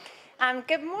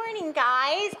Good morning,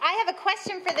 guys. I have a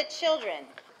question for the children.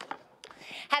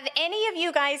 Have any of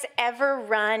you guys ever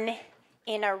run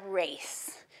in a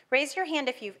race? Raise your hand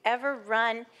if you've ever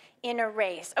run in a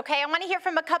race. Okay, I want to hear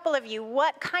from a couple of you.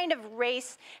 What kind of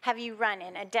race have you run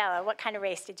in? Adela, what kind of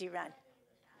race did you run?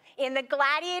 In the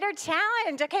Gladiator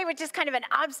Challenge, okay, which is kind of an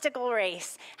obstacle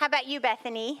race. How about you,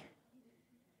 Bethany?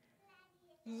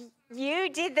 You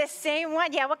did the same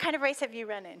one. Yeah, what kind of race have you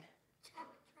run in?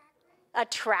 A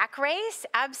track race?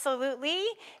 Absolutely.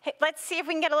 Hey, let's see if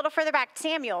we can get a little further back.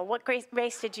 Samuel, what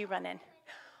race did you run in?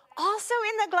 Also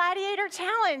in the Gladiator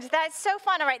Challenge. That's so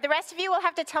fun. All right, the rest of you will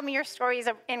have to tell me your stories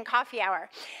in coffee hour.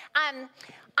 I'm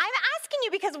asking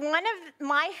you because one of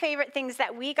my favorite things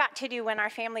that we got to do when our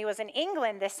family was in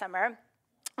England this summer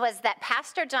was that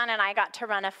Pastor John and I got to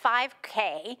run a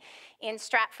 5K in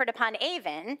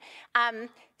Stratford-upon-Avon.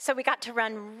 So we got to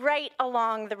run right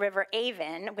along the River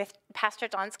Avon with Pastor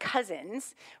John's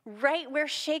cousins, right where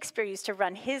Shakespeare used to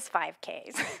run his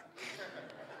 5Ks.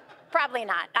 Probably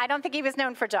not. I don't think he was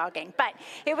known for jogging, but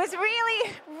it was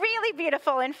really, really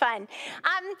beautiful and fun.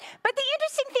 But the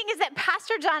interesting thing is that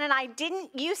Pastor John and I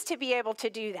didn't used to be able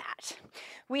to do that.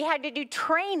 We had to do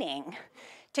training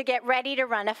to get ready to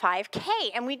run a 5K.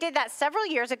 And we did that several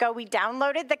years ago. We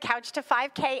downloaded the Couch to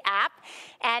 5K app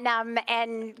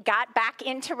and got back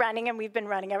into running, and we've been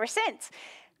running ever since.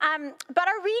 But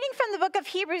our reading from the book of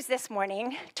Hebrews this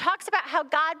morning talks about how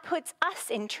God puts us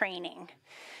in training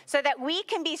so that we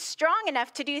can be strong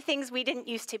enough to do things we didn't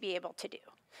used to be able to do,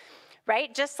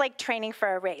 right? Just like training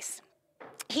for a race.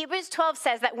 Hebrews 12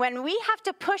 says that when we have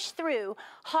to push through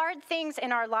hard things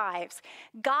in our lives,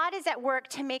 God is at work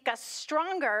to make us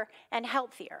stronger and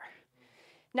healthier.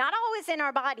 Not always in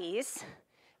our bodies,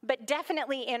 but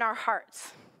definitely in our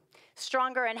hearts.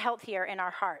 Stronger and healthier in our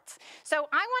hearts. So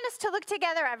I want us to look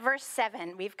together at verse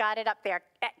 7. We've got it up there.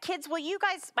 Kids, will you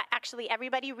guys, actually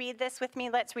everybody read this with me?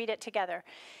 Let's read it together.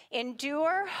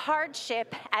 Endure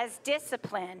hardship as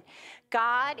discipline.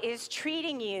 God is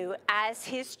treating you as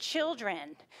his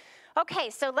children. Okay,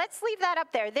 so let's leave that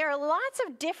up there. There are lots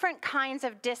of different kinds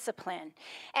of discipline.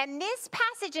 And this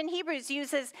passage in Hebrews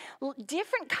uses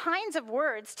different kinds of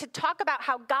words to talk about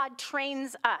how God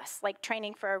trains us, like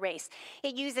training for a race.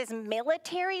 It uses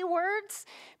military words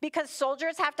because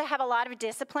soldiers have to have a lot of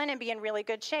discipline and be in really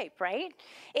good shape, right?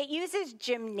 It uses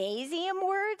gymnasium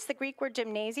words, the Greek word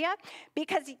gymnasia,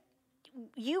 because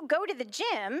you go to the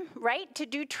gym, right, to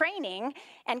do training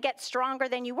and get stronger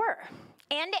than you were.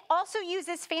 And it also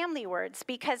uses family words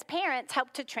because parents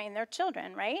help to train their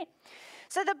children, right?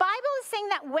 So the Bible is saying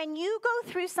that when you go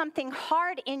through something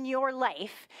hard in your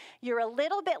life, you're a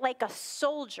little bit like a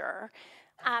soldier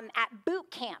at boot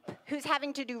camp who's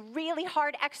having to do really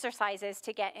hard exercises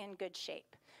to get in good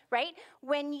shape, right?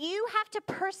 When you have to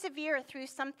persevere through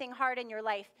something hard in your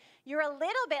life, you're a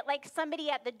little bit like somebody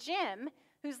at the gym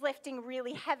who's lifting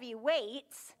really heavy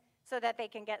weights so that they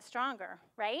can get stronger,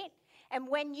 right? And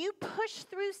when you push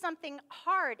through something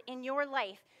hard in your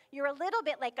life, you're a little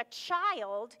bit like a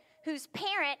child whose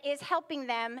parent is helping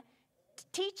them,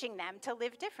 teaching them to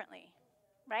live differently,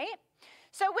 right?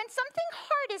 So when something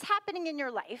hard is happening in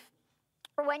your life,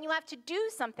 or when you have to do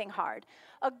something hard,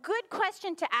 a good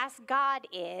question to ask God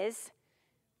is,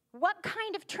 what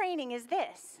kind of training is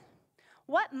this?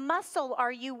 What muscle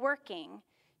are you working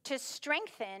to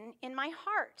strengthen in my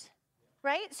heart?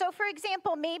 Right? So for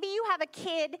example, maybe you have a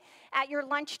kid at your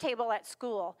lunch table at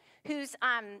school who's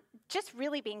just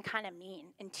really being kind of mean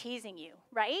and teasing you,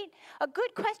 right? A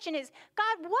good question is,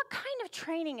 God, what kind of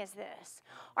training is this?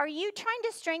 Are you trying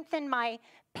to strengthen my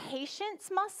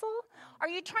patience muscle? Are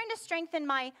you trying to strengthen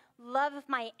my love of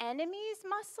my enemies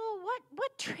muscle?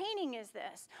 What training is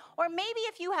this? Or maybe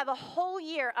if you have a whole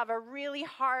year of a really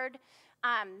hard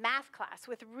math class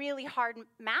with really hard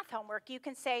math homework, you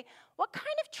can say, what kind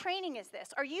of training is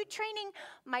this? Are you training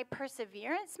my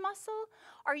perseverance muscle?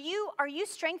 Are you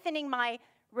strengthening my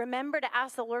remember to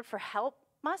ask the Lord for help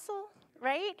muscle,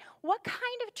 right? What kind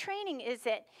of training is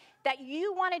it that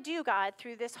you want to do, God,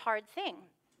 through this hard thing?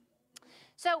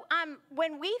 So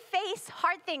when we face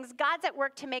hard things, God's at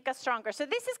work to make us stronger. So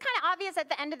this is kind of obvious at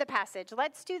the end of the passage.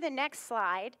 Let's do the next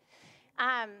slide.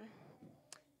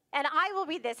 And I will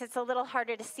read this. It's a little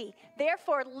harder to see.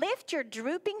 Therefore, lift your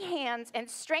drooping hands and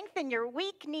strengthen your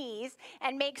weak knees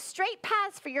and make straight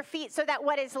paths for your feet so that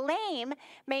what is lame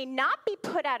may not be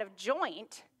put out of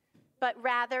joint, but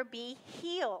rather be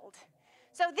healed.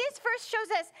 So this verse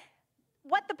shows us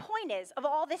what the point is of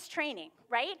all this training,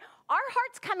 right? Our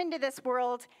hearts come into this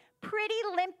world pretty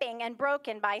limping and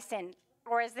broken by sin.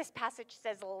 Or as this passage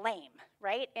says, lame,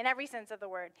 right? In every sense of the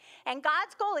word. And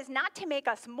God's goal is not to make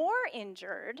us more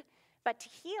injured, but to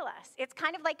heal us. It's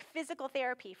kind of like physical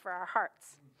therapy for our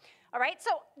hearts. All right,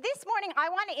 so this morning I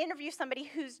want to interview somebody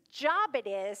whose job it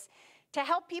is to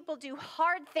help people do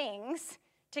hard things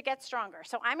to get stronger.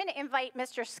 So I'm going to invite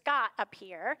Mr. Scott up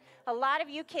here. A lot of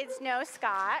you kids know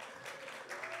Scott.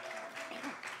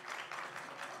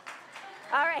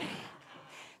 All right.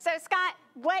 So Scott,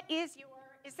 is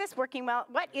this working well?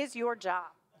 What is your job?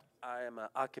 I am an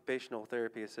occupational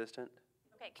therapy assistant.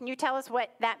 Okay, can you tell us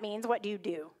what that means? What do you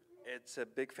do? It's a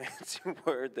big fancy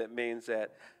word that means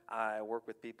that I work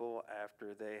with people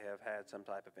after they have had some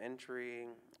type of injury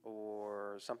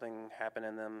or something happen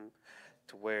in them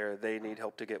to where they need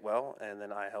help to get well, and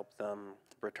then I help them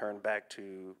return back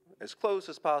to as close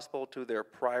as possible to their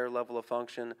prior level of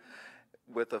function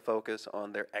with a focus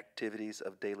on their activities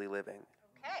of daily living.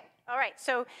 Okay, all right.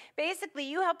 So basically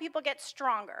you help people get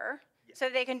stronger so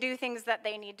they can do things that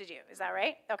they need to do. Is that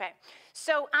right? Okay.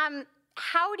 So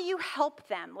how do you help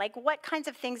them? Like, what kinds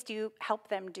of things do you help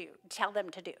them do, tell them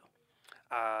to do?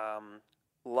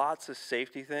 Lots of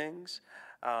safety things,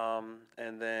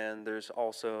 and then there's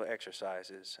also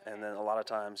exercises. And then a lot of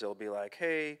times they'll be like,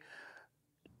 hey,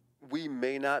 we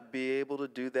may not be able to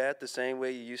do that the same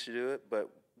way you used to do it, but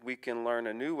we can learn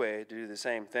a new way to do the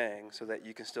same thing so that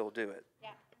you can still do it.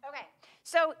 Yeah, okay.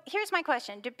 So here's my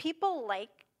question. Do people like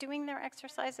doing their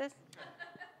exercises?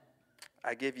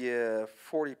 I give you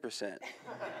 40%.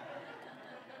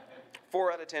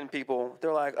 4 out of 10 people,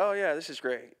 they're like, oh yeah, this is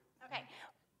great. Okay.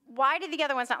 Why do the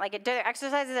other ones not like it? Do their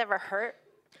exercises ever hurt?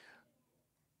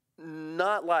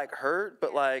 Not like hurt,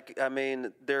 but like, I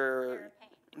mean,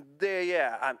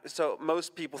 so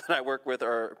most people that I work with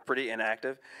are pretty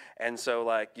inactive. And so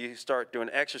like you start doing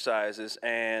exercises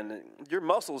and your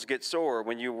muscles get sore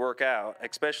when you work out,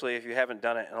 especially if you haven't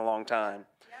done it in a long time.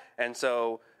 Yep. And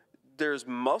so there's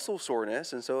muscle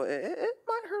soreness, and so it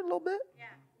might hurt a little bit. Yeah.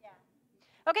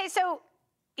 Okay, so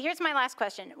here's my last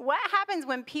question. What happens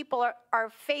when people are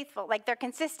faithful, like they're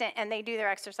consistent and they do their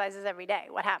exercises every day?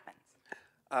 What happens?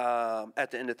 At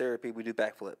the end of therapy, we do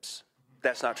backflips.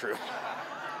 That's not true.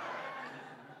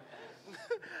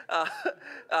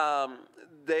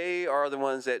 They are the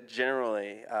ones that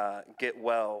generally get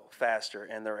well faster,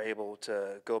 and they're able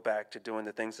to go back to doing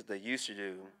the things that they used to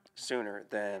do sooner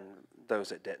than those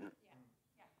that didn't.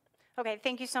 Okay,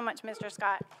 thank you so much, Mr.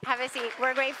 Scott. Have a seat.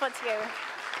 We're grateful to you.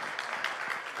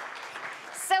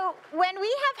 So when we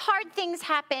have hard things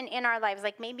happen in our lives,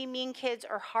 like maybe mean kids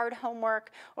or hard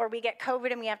homework, or we get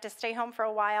COVID and we have to stay home for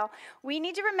a while, we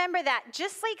need to remember that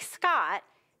just like Scott,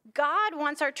 God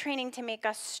wants our training to make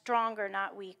us stronger,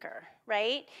 not weaker,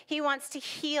 right? He wants to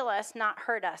heal us, not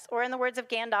hurt us. Or in the words of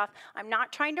Gandalf, I'm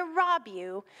not trying to rob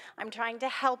you, I'm trying to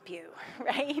help you,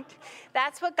 right?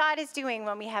 That's what God is doing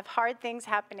when we have hard things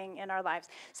happening in our lives.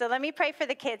 So let me pray for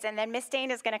the kids, and then Miss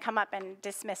Dane is going to come up and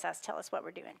dismiss us, tell us what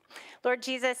we're doing. Lord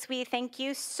Jesus, we thank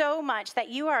you so much that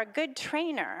you are a good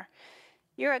trainer.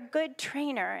 You're a good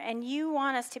trainer, and you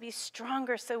want us to be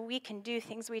stronger so we can do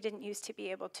things we didn't used to be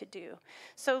able to do.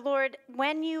 So, Lord,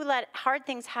 when you let hard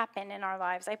things happen in our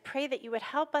lives, I pray that you would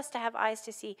help us to have eyes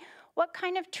to see what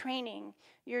kind of training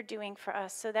you're doing for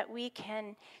us so that we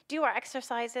can do our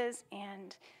exercises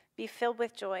and be filled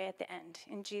with joy at the end.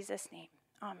 In Jesus' name,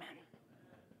 amen.